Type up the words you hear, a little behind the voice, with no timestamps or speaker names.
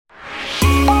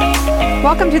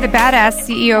Welcome to the Badass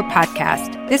CEO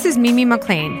podcast. This is Mimi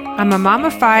McLean. I'm a mom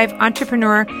of 5,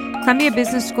 entrepreneur, Columbia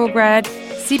Business School grad,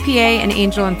 CPA, and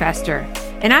angel investor.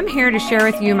 And I'm here to share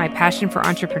with you my passion for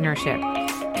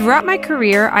entrepreneurship. Throughout my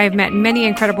career, I have met many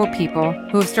incredible people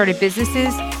who have started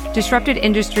businesses, disrupted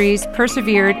industries,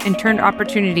 persevered, and turned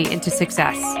opportunity into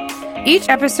success. Each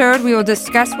episode, we will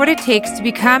discuss what it takes to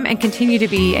become and continue to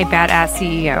be a badass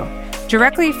CEO,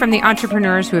 directly from the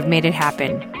entrepreneurs who have made it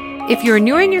happen. If you're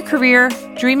new in your career,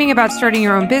 dreaming about starting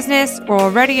your own business, or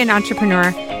already an entrepreneur,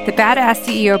 the Badass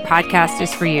CEO podcast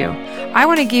is for you. I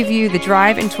want to give you the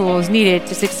drive and tools needed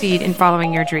to succeed in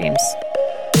following your dreams.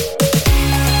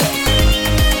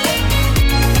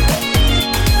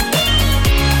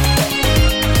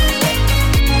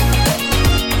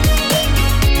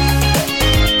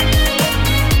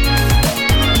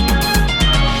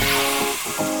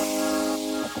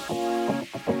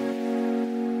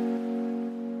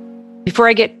 Before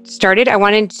I get started, I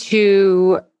wanted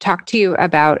to talk to you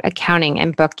about accounting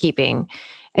and bookkeeping.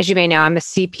 As you may know, I'm a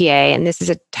CPA, and this is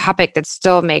a topic that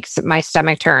still makes my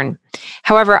stomach turn.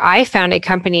 However, I found a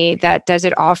company that does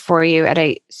it all for you at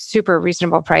a super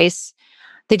reasonable price.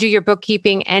 They do your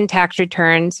bookkeeping and tax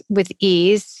returns with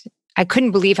ease. I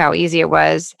couldn't believe how easy it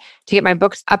was to get my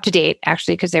books up to date,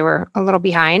 actually, because they were a little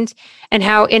behind, and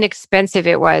how inexpensive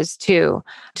it was too.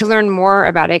 To learn more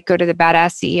about it, go to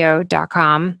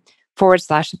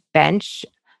thebadassceo.com/bench.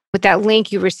 With that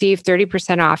link, you receive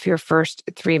 30% off your first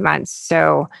 3 months.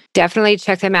 So definitely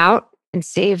check them out and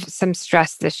save some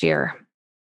stress this year.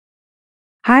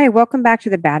 Hi, welcome back to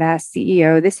the Badass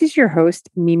CEO. This is your host,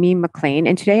 Mimi McLean,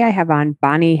 and today I have on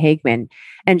Bonnie Hagemann,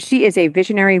 and she is a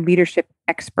visionary leadership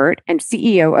expert and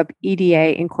CEO of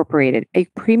EDA Incorporated, a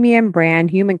premium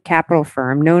brand human capital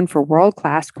firm known for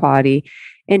world-class quality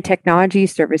in technology,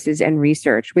 services, and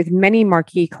research, with many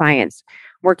marquee clients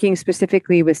working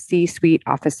specifically with C-suite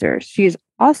officers. She is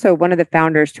also one of the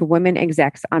founders to Women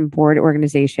Execs on Board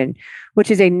organization, which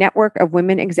is a network of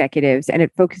women executives, and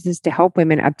it focuses to help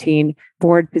women obtain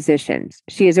board positions.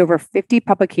 She has over 50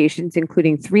 publications,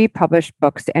 including 3 published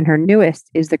books, and her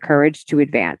newest is The Courage to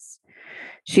Advance.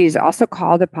 She is also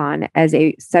called upon as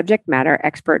a subject matter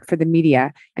expert for the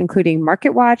media, including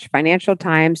MarketWatch, Financial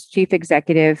Times, Chief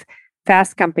Executive,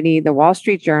 Fast Company, The Wall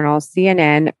Street Journal,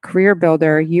 CNN, Career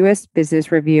Builder, U.S.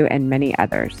 Business Review, and many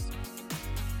others.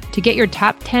 To get your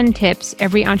top 10 tips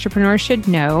every entrepreneur should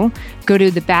know, go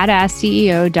to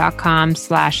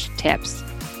thebadassceo.com/tips.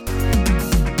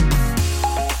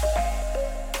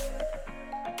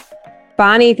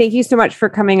 Bonnie, thank you so much for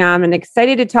coming on. I'm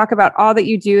excited to talk about all that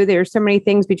you do. There are so many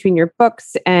things between your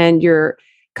books and your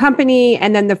company.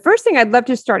 And then the first thing I'd love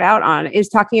to start out on is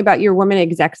talking about your women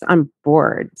execs on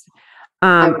boards.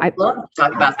 I'd love to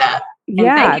talk about that. And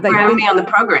thank you for having me on the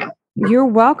program. You're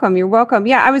welcome. You're welcome.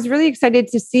 Yeah, I was really excited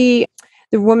to see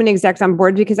the women execs on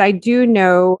board because I do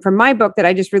know from my book that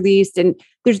I just released, and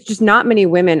there's just not many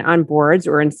women on boards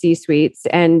or in C-suites,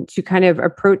 and to kind of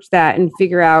approach that and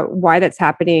figure out why that's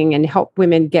happening and help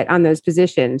women get on those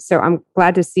positions. So I'm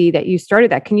glad to see that you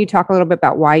started that. Can you talk a little bit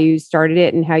about why you started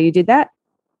it and how you did that?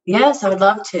 Yes, I would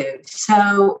love to.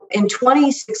 So in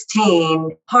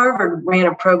 2016, Harvard ran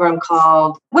a program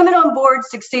called Women on Board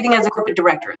Succeeding as a Corporate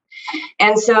Director.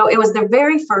 And so it was the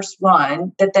very first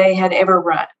one that they had ever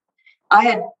run. I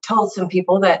had told some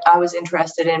people that I was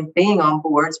interested in being on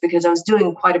boards because I was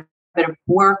doing quite a bit of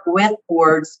work with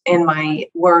boards in my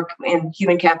work in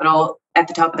human capital at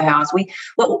the top of the house.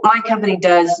 What my company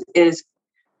does is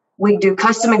we do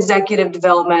custom executive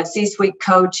development, C-suite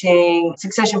coaching,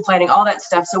 succession planning, all that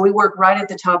stuff. So we work right at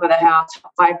the top of the house,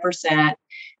 5%.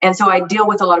 And so I deal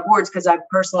with a lot of boards because I've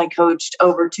personally coached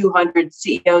over 200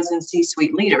 CEOs and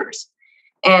C-suite leaders.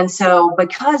 And so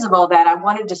because of all that, I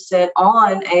wanted to sit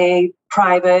on a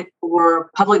private or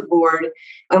public board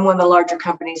in one of the larger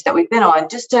companies that we've been on. I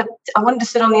wanted to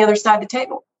sit on the other side of the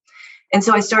table. And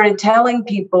so I started telling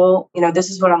people, this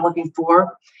is what I'm looking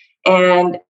for.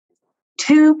 And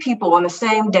 2 people on the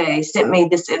same day sent me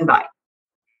this invite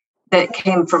that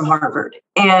came from Harvard.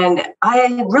 And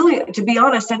I really, to be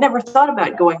honest, I never thought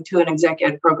about going to an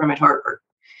executive program at Harvard,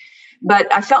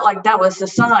 but I felt like that was a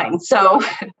sign. So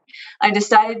I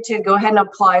decided to go ahead and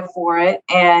apply for it.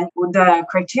 And the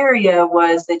criteria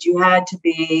was that you had to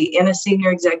be in a senior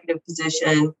executive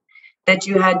position, that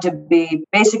you had to be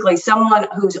basically someone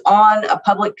who's on a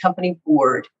public company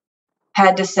board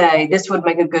had to say, this would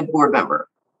make a good board member,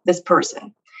 this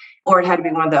person, or it had to be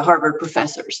one of the Harvard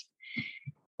professors.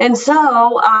 And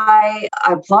so I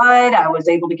applied, I was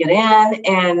able to get in,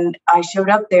 and I showed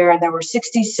up there, and there were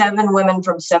 67 women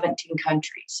from 17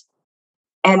 countries.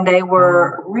 And they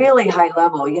were really high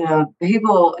level.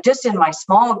 People just in my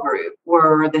small group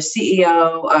were the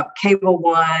CEO of Cable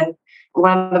one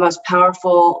of the most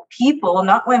powerful people,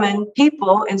 not women,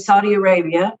 people in Saudi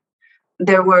Arabia.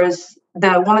 There was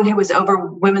the woman who was over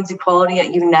women's equality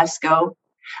at UNESCO.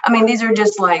 I mean, these are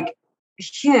just like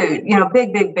huge,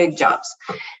 big jobs.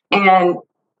 And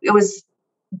it was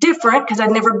different because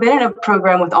I'd never been in a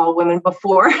program with all women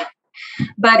before,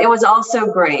 but it was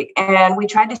also great. And we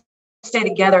tried to stay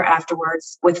together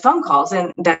afterwards with phone calls.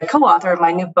 And the co-author of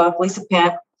my new book, Lisa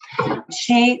Pent,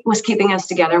 she was keeping us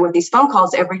together with these phone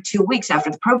calls every 2 weeks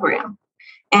after the program.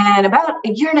 And about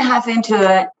a year and a half into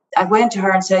it, I went to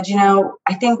her and said,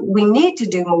 I think we need to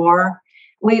do more.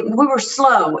 We were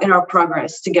slow in our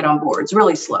progress to get on boards,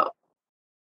 really slow.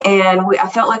 And I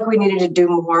felt like we needed to do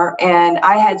more. And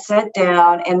I had sat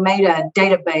down and made a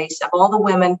database of all the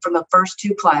women from the first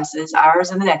 2 classes, ours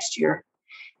and the next year.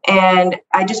 And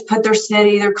I just put their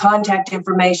city, their contact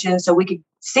information so we could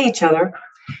see each other.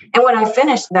 And when I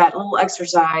finished that little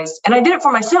exercise, and I did it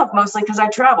for myself mostly because I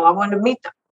travel, I wanted to meet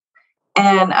them.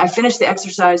 And I finished the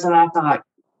exercise and I thought,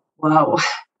 wow.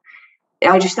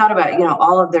 I just thought about,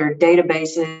 all of their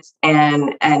databases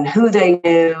and who they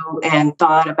knew, and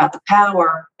thought about the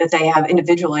power that they have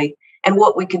individually and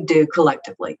what we could do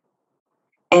collectively.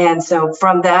 And so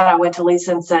from that, I went to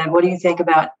Lisa and said, what do you think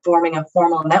about forming a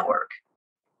formal network?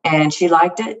 And she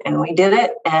liked it, and we did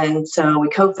it. And so we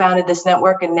co-founded this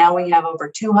network, and now we have over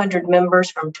 200 members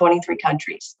from 23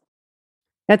 countries.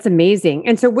 That's amazing.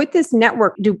 And so with this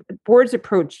network, do boards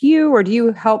approach you, or do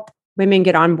you help women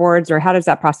get on boards, or how does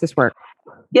that process work?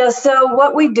 Yeah, so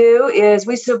what we do is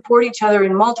we support each other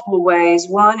in multiple ways.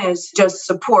 One is just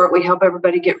support. We help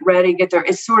everybody get ready, get there.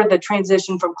 It's sort of the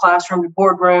transition from classroom to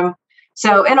boardroom.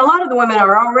 So, and a lot of the women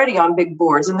are already on big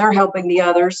boards, and they're helping the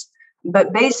others.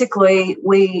 But basically,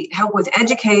 we help with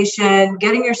education,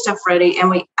 getting your stuff ready, and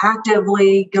we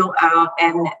actively go out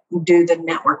and do the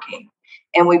networking.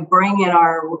 And we bring in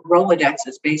our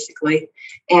Rolodexes, basically,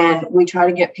 and we try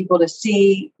to get people to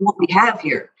see what we have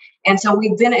here. And so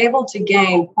we've been able to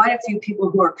gain quite a few people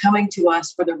who are coming to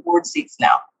us for their board seats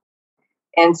now.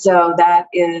 And so that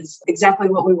is exactly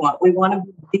what we want. We want to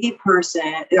be the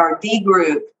person or the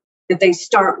group that they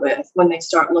start with when they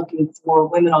start looking for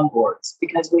women on boards,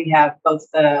 because we have both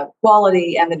the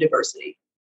quality and the diversity.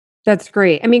 That's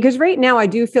great. I mean, because right now I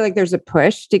do feel like there's a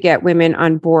push to get women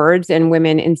on boards and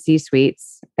women in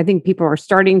C-suites. I think people are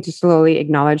starting to slowly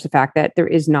acknowledge the fact that there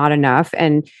is not enough,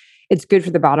 and it's good for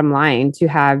the bottom line to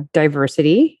have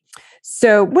diversity.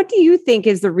 So what do you think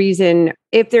is the reason,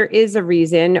 if there is a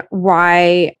reason,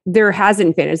 why there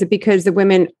hasn't been? Is it because the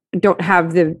women don't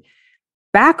have the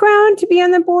background to be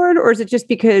on the board, or is it just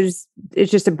because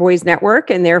it's just a boys network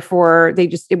and therefore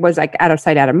it was like out of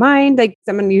sight, out of mind, like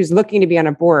someone who's looking to be on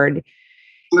a board?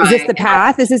 Right. Is this the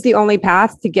path? Is this the only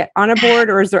path to get on a board,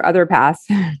 or is there other paths?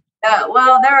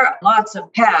 Well, there are lots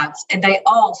of paths, and they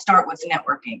all start with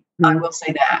networking. Mm-hmm. I will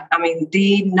say that. I mean,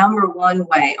 the number one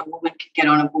way a woman can get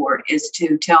on a board is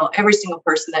to tell every single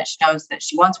person that she knows that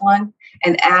she wants one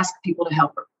and ask people to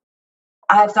help her.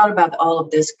 I've thought about all of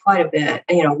this quite a bit.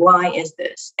 Why is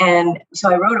this? And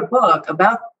so I wrote a book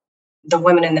about the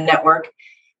women in the network.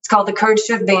 It's called The Courage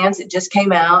to Advance. It just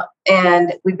came out.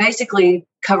 And we basically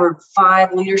covered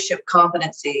 5 leadership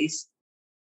competencies.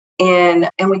 And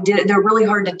we did it. They're really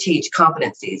hard to teach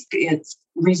competencies. It's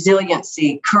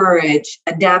resiliency, courage,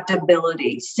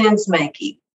 adaptability, sense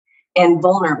making, and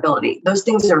vulnerability. Those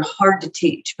things are hard to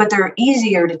teach, but they're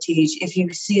easier to teach if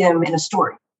you see them in a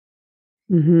story.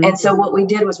 Mm-hmm. And so what we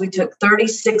did was we took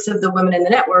 36 of the women in the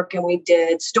network and we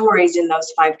did stories in those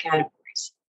 5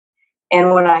 categories.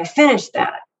 And when I finished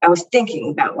that, I was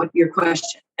thinking about your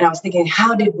question. And I was thinking,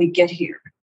 how did we get here?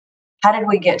 How did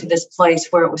we get to this place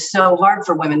where it was so hard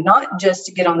for women, not just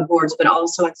to get on the boards, but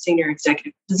also in senior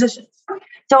executive positions?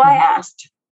 So I asked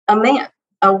a man,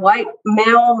 a white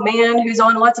male man who's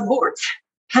on lots of boards,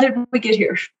 how did we get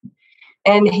here?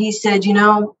 And he said,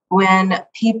 when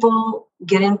people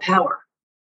get in power,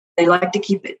 they like to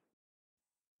keep it.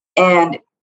 And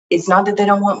it's not that they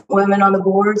don't want women on the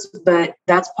boards, but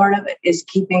that's part of it, is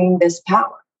keeping this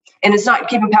power. And it's not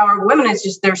keeping power of women. It's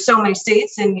just there's so many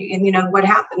seats, and what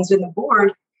happens in the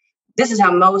board. This is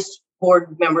how most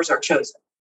board members are chosen.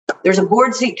 There's a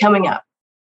board seat coming up.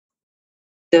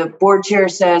 The board chair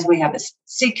says, we have this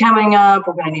seat coming up.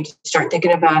 We're going to need to start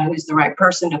thinking about who's the right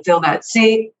person to fill that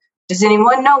seat. Does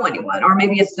anyone know anyone? Or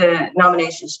maybe it's the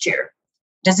nominations chair.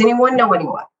 Does anyone know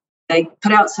anyone? They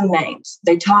put out some names.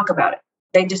 They talk about it.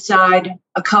 They decide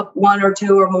one or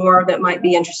two or more that might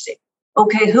be interesting.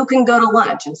 Okay, who can go to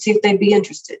lunch and see if they'd be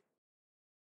interested?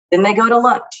 Then they go to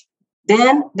lunch.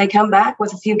 Then they come back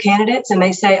with a few candidates and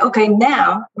they say, okay,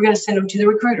 now we're going to send them to the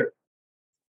recruiter.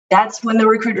 That's when the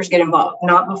recruiters get involved,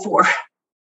 not before.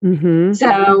 Mm-hmm.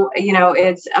 So,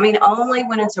 only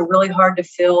when it's a really hard to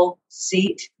fill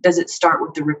seat does it start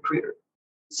with the recruiter.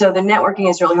 So the networking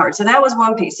is really hard. So that was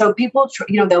one piece. So people,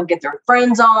 they'll get their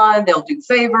friends on, they'll do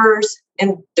favors,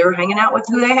 and they're hanging out with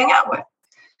who they hang out with.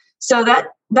 So that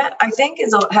I think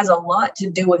has a lot to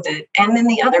do with it. And then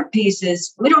the other piece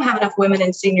is we don't have enough women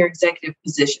in senior executive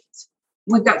positions.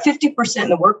 We've got 50% in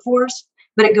the workforce,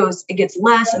 but it gets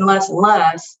less and less and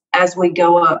less as we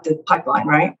go up the pipeline,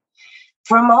 right?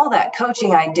 From all that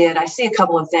coaching I did, I see a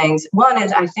couple of things. One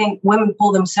is I think women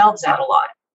pull themselves out a lot.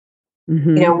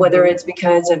 Mm-hmm. Whether it's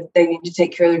because they need to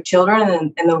take care of their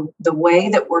children and the way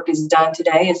that work is done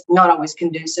today is not always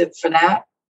conducive for that.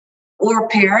 Or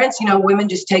parents, women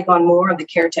just take on more of the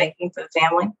caretaking for the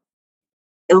family,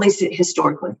 at least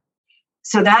historically.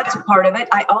 So that's a part of it.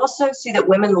 I also see that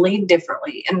women lead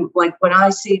differently. And like when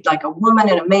I see like a woman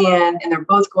and a man, and they're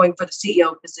both going for the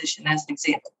CEO position as an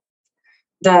example,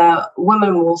 the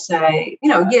woman will say,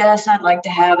 yes, I'd like to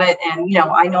have it. And,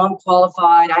 I know I'm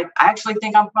qualified. I actually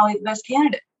think I'm probably the best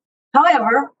candidate.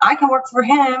 However, I can work for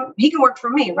him. He can work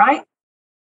for me, right?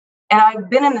 And I've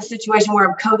been in the situation where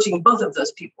I'm coaching both of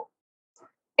those people.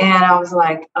 And I was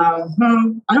like, I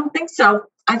don't think so.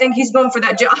 I think he's going for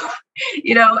that job,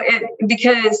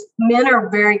 because men are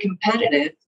very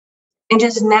competitive and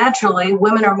just naturally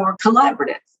women are more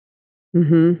collaborative.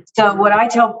 Mm-hmm. So what I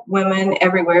tell women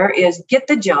everywhere is get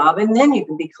the job and then you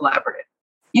can be collaborative.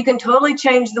 You can totally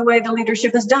change the way the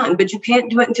leadership is done, but you can't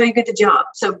do it until you get the job.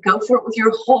 So go for it with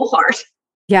your whole heart.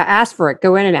 Yeah, ask for it.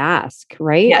 Go in and ask,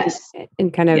 right? Yes.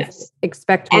 And kind of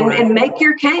expect more. And make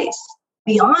your case.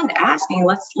 Beyond asking,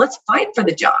 let's fight for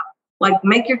the job. Like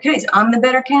make your case. I'm the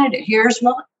better candidate. Here's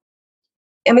one.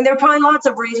 I mean, there are probably lots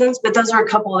of reasons, but those are a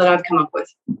couple that I've come up with.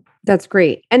 That's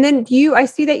great. And then I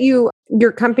see that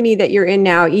your company that you're in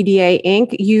now, EDA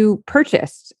Inc., you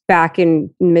purchased back in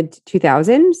mid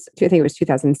 2000s. I think it was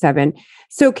 2007.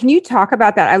 So can you talk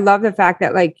about that? I love the fact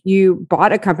that like you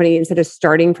bought a company instead of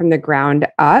starting from the ground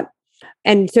up.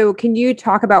 And so can you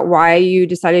talk about why you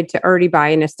decided to already buy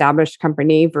an established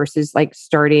company versus like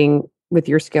starting with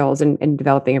your skills and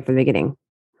developing it from the beginning?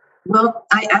 Well,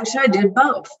 I did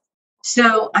both.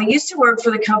 So I used to work for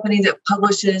the company that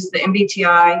publishes the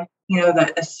MBTI,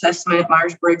 the assessment,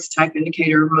 Myers-Briggs type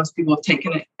indicator. Most people have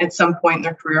taken it at some point in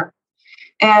their career.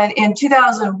 And in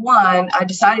 2001, I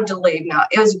decided to leave. Now,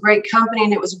 it was a great company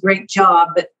and it was a great job,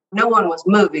 but no one was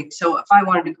moving. So if I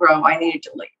wanted to grow, I needed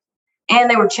to leave. And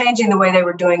they were changing the way they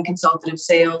were doing consultative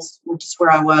sales, which is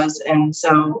where I was. And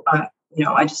so,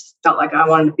 I just felt like I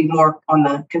wanted to be more on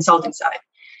the consulting side.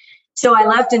 So I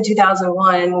left in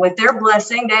 2001 with their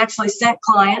blessing. They actually sent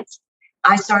clients.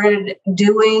 I started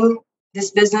doing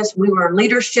this business. We were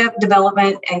leadership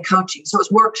development and coaching. So it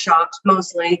was workshops,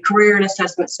 mostly career and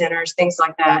assessment centers, things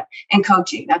like that, and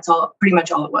coaching. That's all, pretty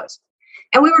much all it was.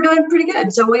 And we were doing pretty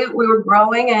good. So we were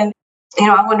growing and,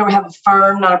 I wanted to have a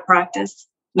firm, not a practice,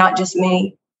 not just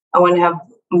me. I wanted to have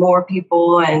more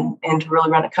people and to really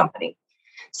run a company.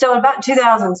 So about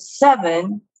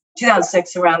 2007,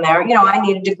 2006, around there, I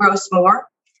needed to grow some more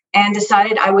and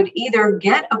decided I would either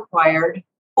get acquired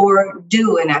or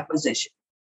do an acquisition.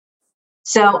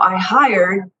 So I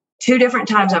hired 2 different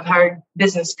times. I've hired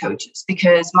business coaches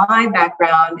because my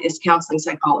background is counseling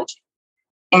psychology.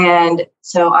 And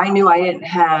so I knew I didn't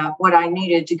have what I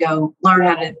needed to go learn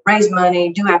how to raise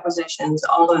money, do acquisitions,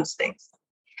 all those things.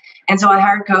 And so I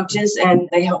hired coaches and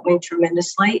they helped me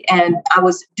tremendously. And I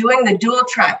was doing the dual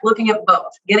track, looking at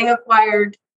both, getting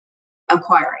acquired,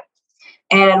 acquiring.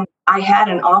 And I had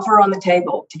an offer on the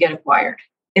table to get acquired.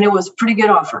 And it was a pretty good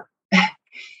offer.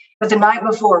 But the night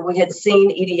before, we had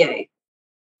seen EDA.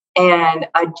 And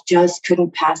I just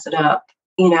couldn't pass it up.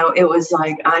 It was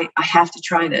like, I have to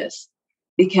try this.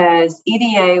 Because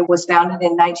EDA was founded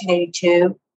in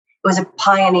 1982. It was a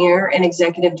pioneer in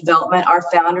executive development. Our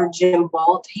founder, Jim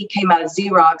Bolt, he came out of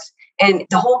Xerox. And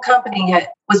the whole company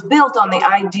was built on the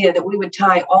idea that we would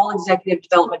tie all executive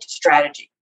development to strategy.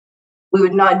 We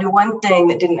would not do one thing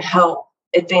that didn't help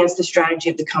advance the strategy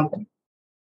of the company.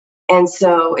 And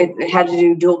so it had to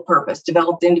do dual purpose,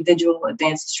 develop the individual,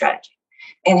 advance the strategy.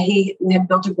 And we have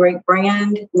built a great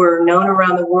brand. We're known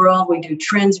around the world. We do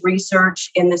trends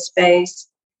research in this space.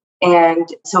 And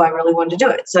so I really wanted to do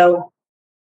it. So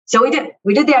we did.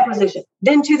 We did the acquisition.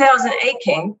 Then 2008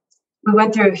 came. We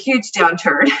went through a huge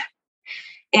downturn.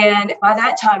 And by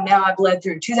that time now, I've led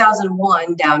through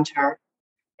 2001 downturn.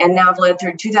 And now I've led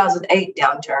through 2008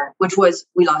 downturn, which was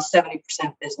we lost 70%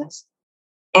 business.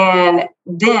 And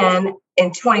then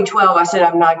in 2012, I said,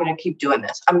 I'm not going to keep doing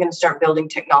this. I'm going to start building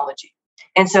technology.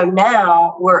 And so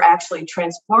now we're actually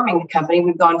transforming the company.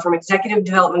 We've gone from executive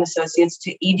development associates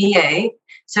to EDA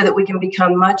so that we can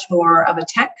become much more of a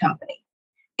tech company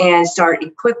and start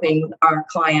equipping our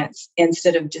clients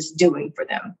instead of just doing for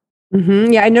them.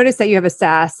 Mm-hmm. Yeah, I noticed that you have a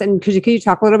SaaS. And could you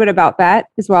talk a little bit about that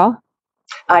as well?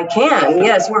 I can.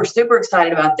 Yes, we're super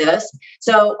excited about this.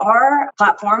 So our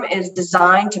platform is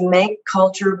designed to make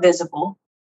culture visible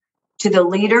to the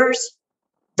leaders,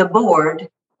 the board,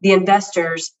 the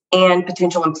investors, and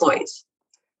potential employees.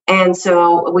 And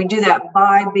so we do that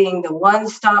by being the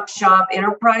one-stop shop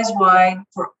enterprise-wide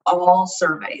for all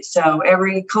surveys. So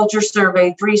every culture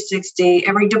survey, 360,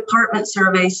 every department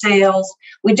survey, sales.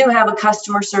 We do have a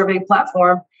customer survey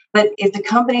platform, but if the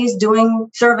company is doing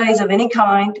surveys of any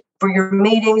kind for your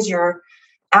meetings, your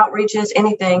outreaches,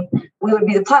 anything, we would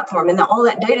be the platform. And all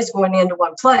that data is going into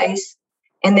one place.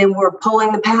 And then we're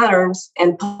pulling the patterns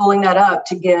and pulling that up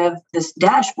to give this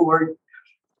dashboard.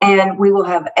 And we will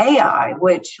have AI,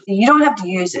 which you don't have to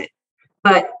use it,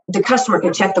 but the customer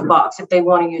can check the box if they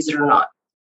want to use it or not.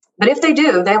 But if they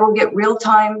do, they will get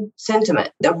real-time sentiment,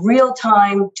 the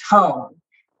real-time tone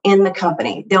in the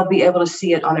company. They'll be able to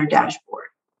see it on their dashboard.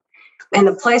 And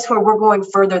the place where we're going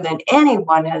further than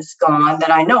anyone has gone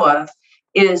that I know of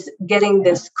is getting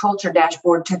this culture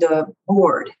dashboard to the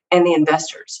board and the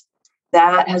investors.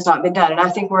 That has not been done. And I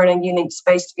think we're in a unique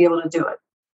space to be able to do it.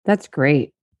 That's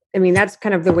great. I mean, that's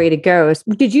kind of the way to go.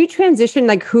 Did you transition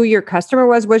like who your customer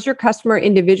was? Was your customer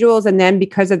individuals? And then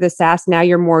because of the SaaS, now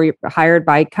you're more hired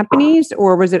by companies,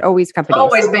 or was it always companies?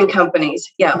 Always been companies.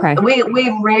 Yeah. Okay.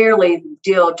 We rarely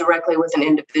deal directly with an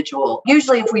individual.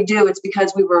 Usually if we do, it's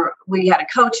because we had a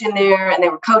coach in there and they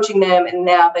were coaching them and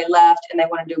now they left and they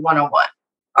want to do one-on-one.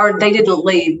 Or they didn't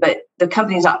leave, but the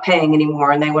company's not paying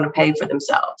anymore and they want to pay for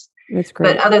themselves. That's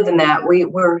great. But other than that,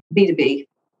 we're B2B.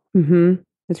 Mm-hmm.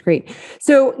 That's great.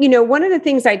 So, one of the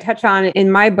things I touch on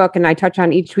in my book and I touch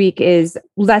on each week is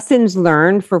lessons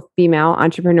learned for female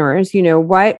entrepreneurs.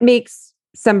 What makes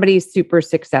somebody super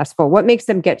successful? What makes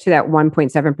them get to that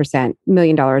 1.7% $1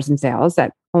 million in sales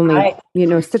that only,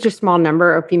 right. Such a small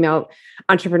number of female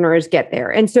entrepreneurs get there.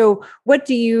 And so what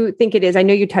do you think it is? I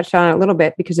know you touched on it a little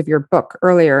bit because of your book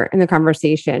earlier in the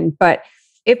conversation, but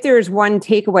if there's one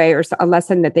takeaway or a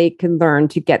lesson that they can learn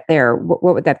to get there, what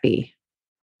would that be?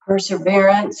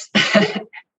 Perseverance.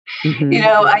 Mm-hmm.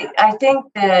 I think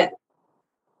that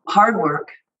hard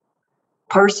work,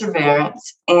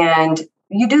 perseverance, and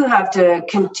you do have to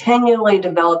continually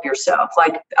develop yourself.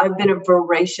 Like I've been a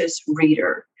voracious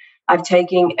reader. I've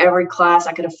taken every class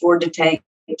I could afford to take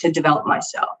to develop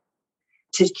myself,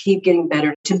 to keep getting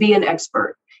better, to be an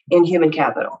expert in human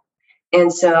capital.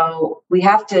 And so we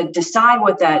have to decide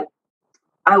what that,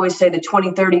 I would say the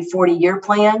 20, 30, 40-year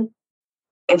plan.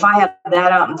 If I have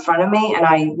that out in front of me and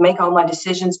I make all my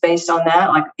decisions based on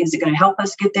that, like, is it going to help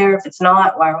us get there? If it's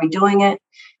not, why are we doing it?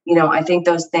 I think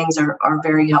those things are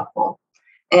very helpful.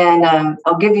 And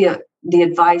I'll give you the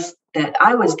advice that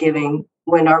I was giving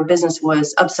when our business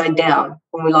was upside down,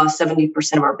 when we lost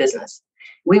 70% of our business.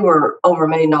 We were over $1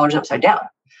 million upside down.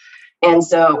 And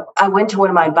so I went to one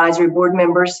of my advisory board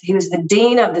members. He was the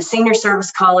dean of the Senior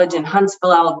Service College in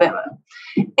Huntsville, Alabama.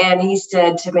 And he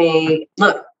said to me,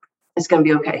 look, it's going to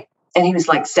be okay. And he was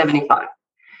like 75.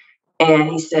 And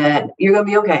he said, you're going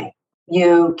to be okay.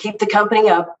 You keep the company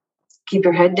up, keep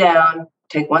your head down,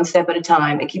 take one step at a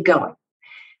time and keep going.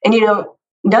 And,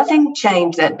 nothing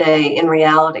changed that day in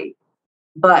reality,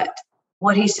 but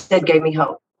what he said gave me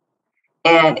hope.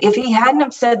 And if he hadn't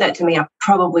have said that to me, I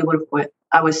probably would have quit.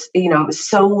 I was, it was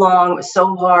so long, it was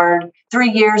so hard,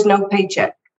 3 years, no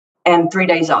paycheck and 3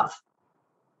 days off.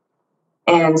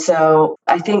 And so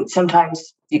I think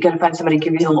sometimes you got to find somebody to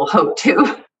give you a little hope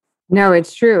too. No,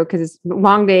 it's true because it's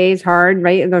long days, hard,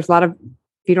 right? And there's a lot of,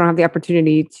 if you don't have the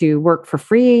opportunity to work for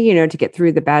free, to get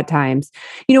through the bad times.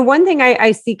 One thing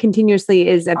I see continuously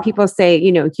is that people say,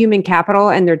 human capital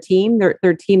and their team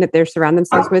that they're surround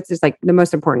themselves with is like the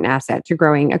most important asset to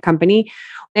growing a company.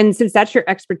 And since that's your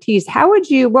expertise,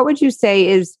 what would you say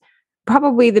is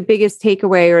probably the biggest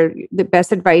takeaway or the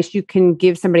best advice you can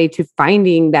give somebody to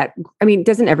finding that? I mean,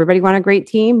 doesn't everybody want a great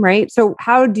team, right? So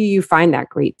how do you find that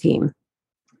great team?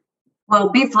 Well,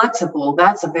 be flexible.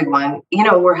 That's a big one.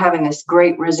 We're having this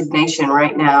great resignation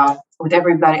right now with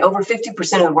everybody. Over 50%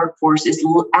 of the workforce is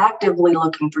actively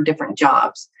looking for different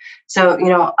jobs. So,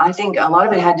 I think a lot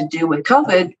of it had to do with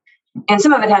COVID, and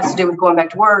some of it has to do with going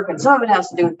back to work, and some of it has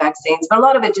to do with vaccines, but a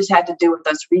lot of it just had to do with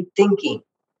us rethinking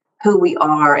who we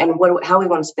are and how we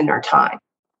want to spend our time.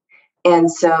 And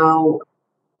so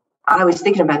I was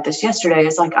thinking about this yesterday.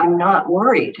 It's like, I'm not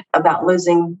worried about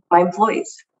losing my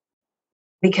employees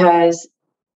because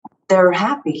they're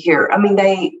happy here. I mean,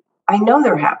 I know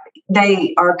they're happy.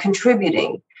 They are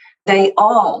contributing. They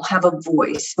all have a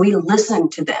voice. We listen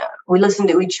to them. We listen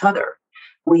to each other.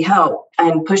 We help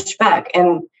and push back.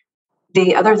 And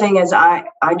the other thing is I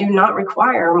do not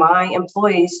require my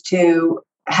employees to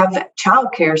have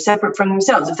childcare separate from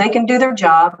themselves. If they can do their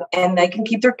job and they can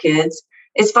keep their kids,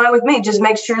 it's fine with me. Just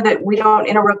make sure that we don't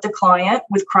interrupt the client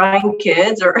with crying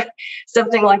kids or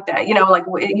something like that. Like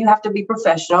you have to be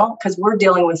professional because we're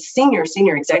dealing with senior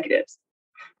executives.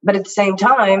 But at the same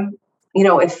time,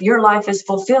 if your life is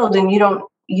fulfilled and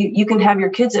you can have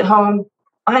your kids at home,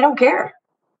 I don't care.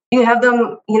 You have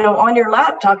them, on your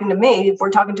lap talking to me. If we're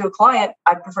talking to a client,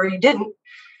 I prefer you didn't.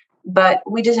 But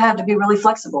we just have to be really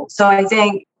flexible. So I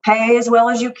think pay as well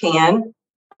as you can.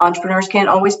 Entrepreneurs can't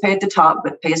always pay at the top,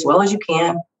 but pay as well as you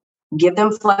can. Give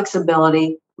them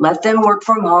flexibility. Let them work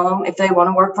from home if they want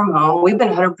to work from home. We've been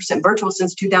 100% virtual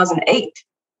since 2008.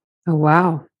 Oh,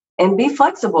 wow. And be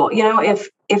flexible. If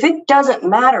it doesn't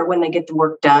matter when they get the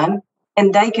work done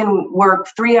and they can work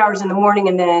 3 hours in the morning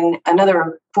and then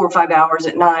another 4 or 5 hours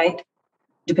at night,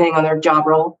 depending on their job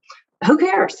role, who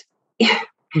cares?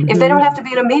 If they don't have to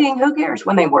be in a meeting, who cares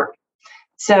when they work?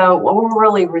 So we're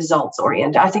really results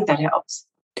oriented. I think that helps.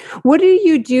 What do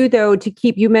you do though to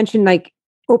keep, you mentioned like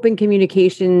open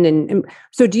communication. And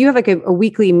so do you have like a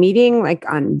weekly meeting, like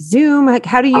on Zoom? Like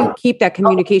how do you keep that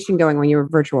communication going when you're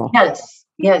virtual? Yes.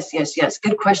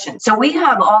 Good question. So we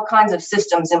have all kinds of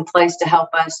systems in place to help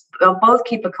us both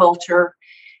keep a culture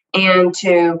and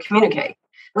to communicate.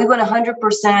 We went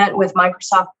 100% with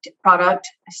Microsoft product.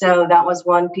 So that was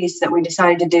one piece that we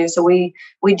decided to do. So we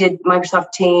did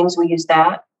Microsoft Teams. We used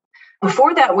that.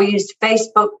 Before that, we used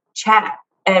Facebook chat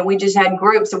and we just had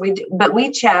groups. But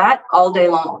we chat all day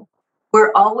long.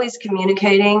 We're always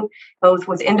communicating both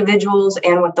with individuals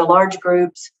and with the large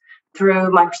groups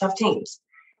through Microsoft Teams.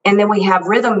 And then we have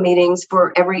rhythm meetings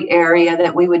for every area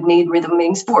that we would need rhythm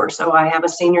meetings for. So I have a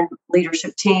senior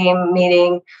leadership team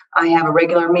meeting. I have a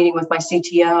regular meeting with my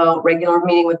CTO, regular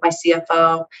meeting with my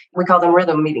CFO. We call them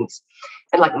rhythm meetings.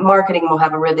 And like marketing will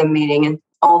have a rhythm meeting and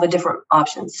all the different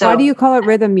options. So why do you call it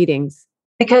rhythm meetings?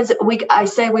 Because I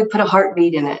say we put a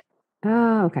heartbeat in it.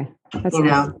 Oh, okay. That's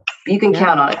nice. You can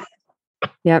count on it.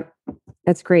 Yep.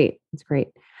 That's great. That's great.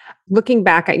 Looking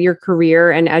back at your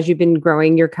career and as you've been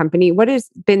growing your company, what has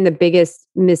been the biggest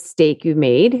mistake you've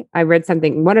made? I read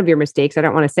one of your mistakes. I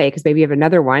don't want to say because maybe you have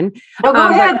another one. No, go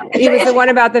ahead. It was the one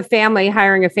about the family,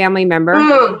 hiring a family member.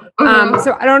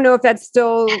 So I don't know if that's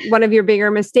still one of your bigger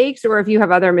mistakes or if you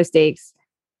have other mistakes.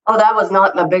 Oh, that was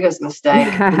not my biggest mistake.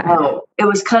 No, it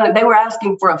was they were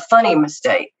asking for a funny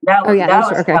mistake. That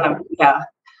was okay.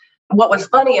 What was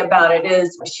funny about it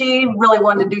is she really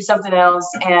wanted to do something else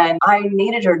and I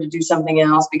needed her to do something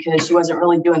else because she wasn't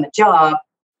really doing the job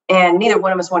and neither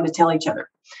one of us wanted to tell each other.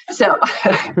 So,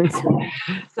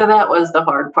 so that was the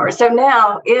hard part. So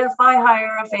now if I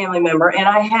hire a family member, and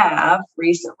I have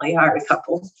recently hired a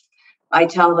couple, I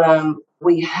tell them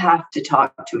we have to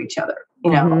talk to each other.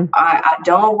 I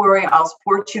don't worry. I'll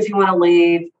support you if you want to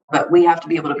leave, but we have to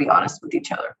be able to be honest with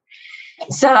each other.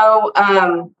 So,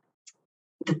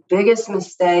 the biggest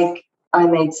mistake, I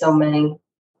made so many.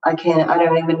 I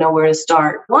don't even know where to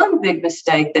start. One big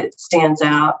mistake that stands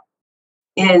out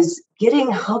is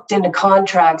getting hooked into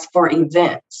contracts for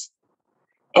events.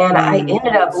 And I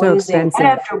ended up losing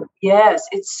expensive. Yes,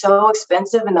 it's so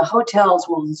expensive. And the hotels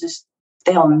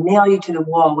they'll nail you to the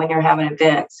wall when you're having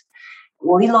events.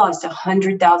 We lost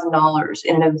 $100,000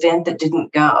 in an event that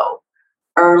didn't go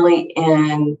early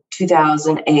in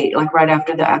 2008, like right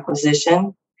after the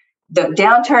acquisition. The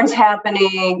downturn's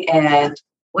happening, and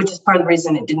which is part of the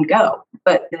reason it didn't go.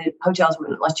 But the hotels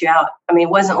wouldn't let you out. I mean,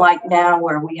 it wasn't like now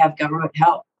where we have government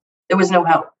help. There was no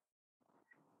help.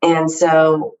 And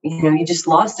so, you just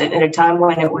lost it at a time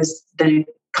when the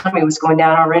economy was going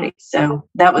down already. So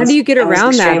that was. How do you get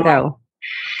around that though?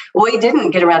 We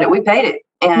didn't get around it. We paid it.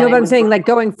 No, but I'm saying like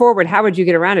going forward, how would you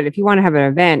get around it? If you want to have an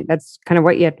event, that's kind of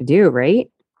what you have to do, right?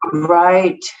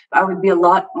 Right. I would be a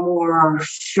lot more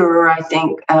sure, I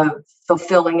think, of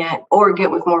fulfilling it or get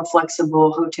with more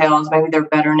flexible hotels. Maybe they're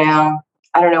better now.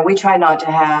 I don't know. We try not to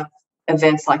have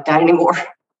events like that anymore.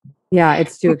 Yeah,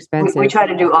 it's too expensive. We try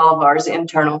to do all of ours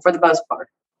internal for the most part.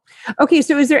 Okay.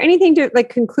 So is there anything to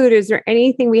conclude? Is there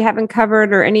anything we haven't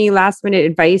covered or any last minute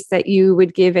advice that you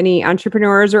would give any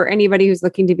entrepreneurs or anybody who's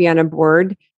looking to be on a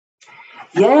board?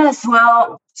 Yes.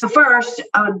 Well, so first,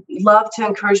 I would love to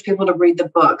encourage people to read the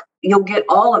book. You'll get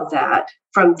all of that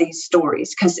from these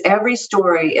stories because every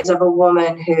story is of a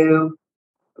woman who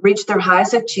reached their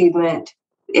highest achievement,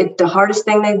 the hardest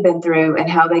thing they've been through and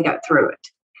how they got through it.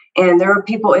 And there are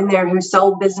people in there who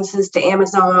sold businesses to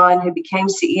Amazon, who became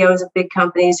CEOs of big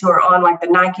companies, who are on like the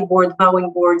Nike board, the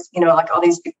Boeing boards, like all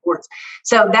these big boards.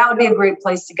 So that would be a great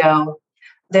place to go.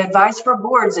 The advice for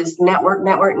boards is network,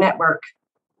 network, network.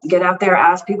 Get out there,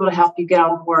 ask people to help you get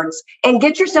on boards, and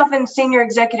get yourself in senior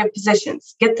executive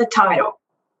positions. Get the title,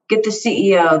 get the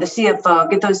CEO, the CFO,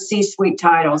 get those C-suite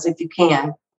titles if you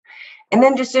can. And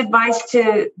then just advice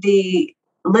to the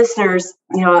listeners.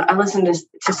 I listened to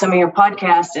some of your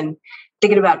podcasts and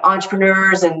thinking about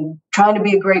entrepreneurs and trying to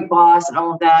be a great boss and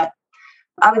all of that.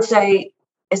 I would say,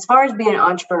 as far as being an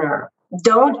entrepreneur,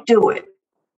 don't do it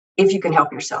if you can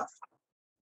help yourself.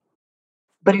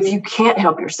 But if you can't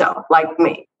help yourself, like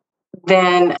me,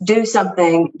 then do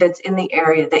something that's in the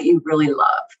area that you really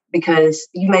love, because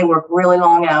you may work really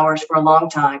long hours for a long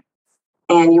time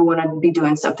and you want to be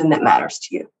doing something that matters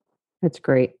to you. That's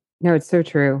great. No, it's so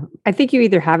true. I think you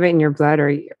either have it in your blood or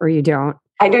you don't.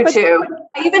 I do too.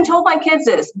 I even told my kids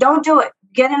this: don't do it.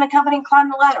 Get in a company and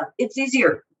climb the ladder. It's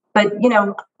easier. But,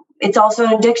 it's also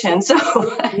an addiction. So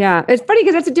yeah, it's funny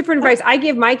because that's a different advice I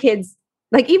give my kids.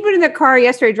 Like even in the car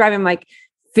yesterday driving, like,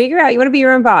 figure out, you want to be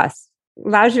your own boss. It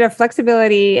allows you to have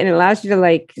flexibility and it allows you to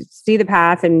like see the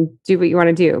path and do what you want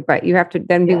to do. But you have to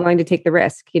then be willing to take the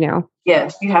risk,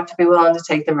 Yes, you have to be willing to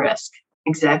take the risk.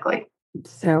 Exactly.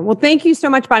 So, well, thank you so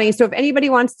much, Bonnie. So if anybody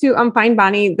wants to find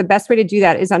Bonnie, the best way to do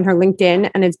that is on her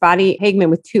LinkedIn, and it's Bonnie Hagemann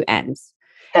with 2 N's.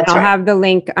 I'll have the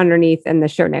link underneath in the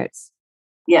show notes.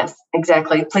 Yes,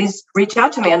 exactly. Please reach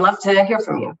out to me. I'd love to hear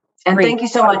from you. And Thank you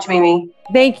so much, Mimi.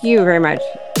 Thank you very much.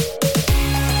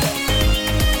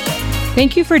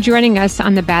 Thank you for joining us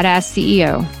on The Badass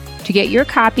CEO. To get your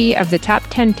copy of the top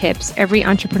 10 tips every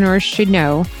entrepreneur should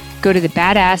know, go to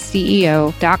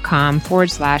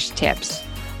thebadassceo.com/tips.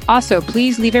 Also,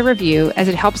 please leave a review as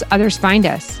it helps others find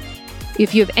us.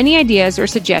 If you have any ideas or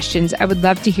suggestions, I would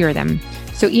love to hear them.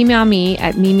 So email me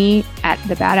at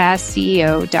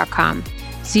mimi@thebadassceo.com.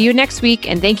 See you next week,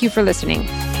 and thank you for listening.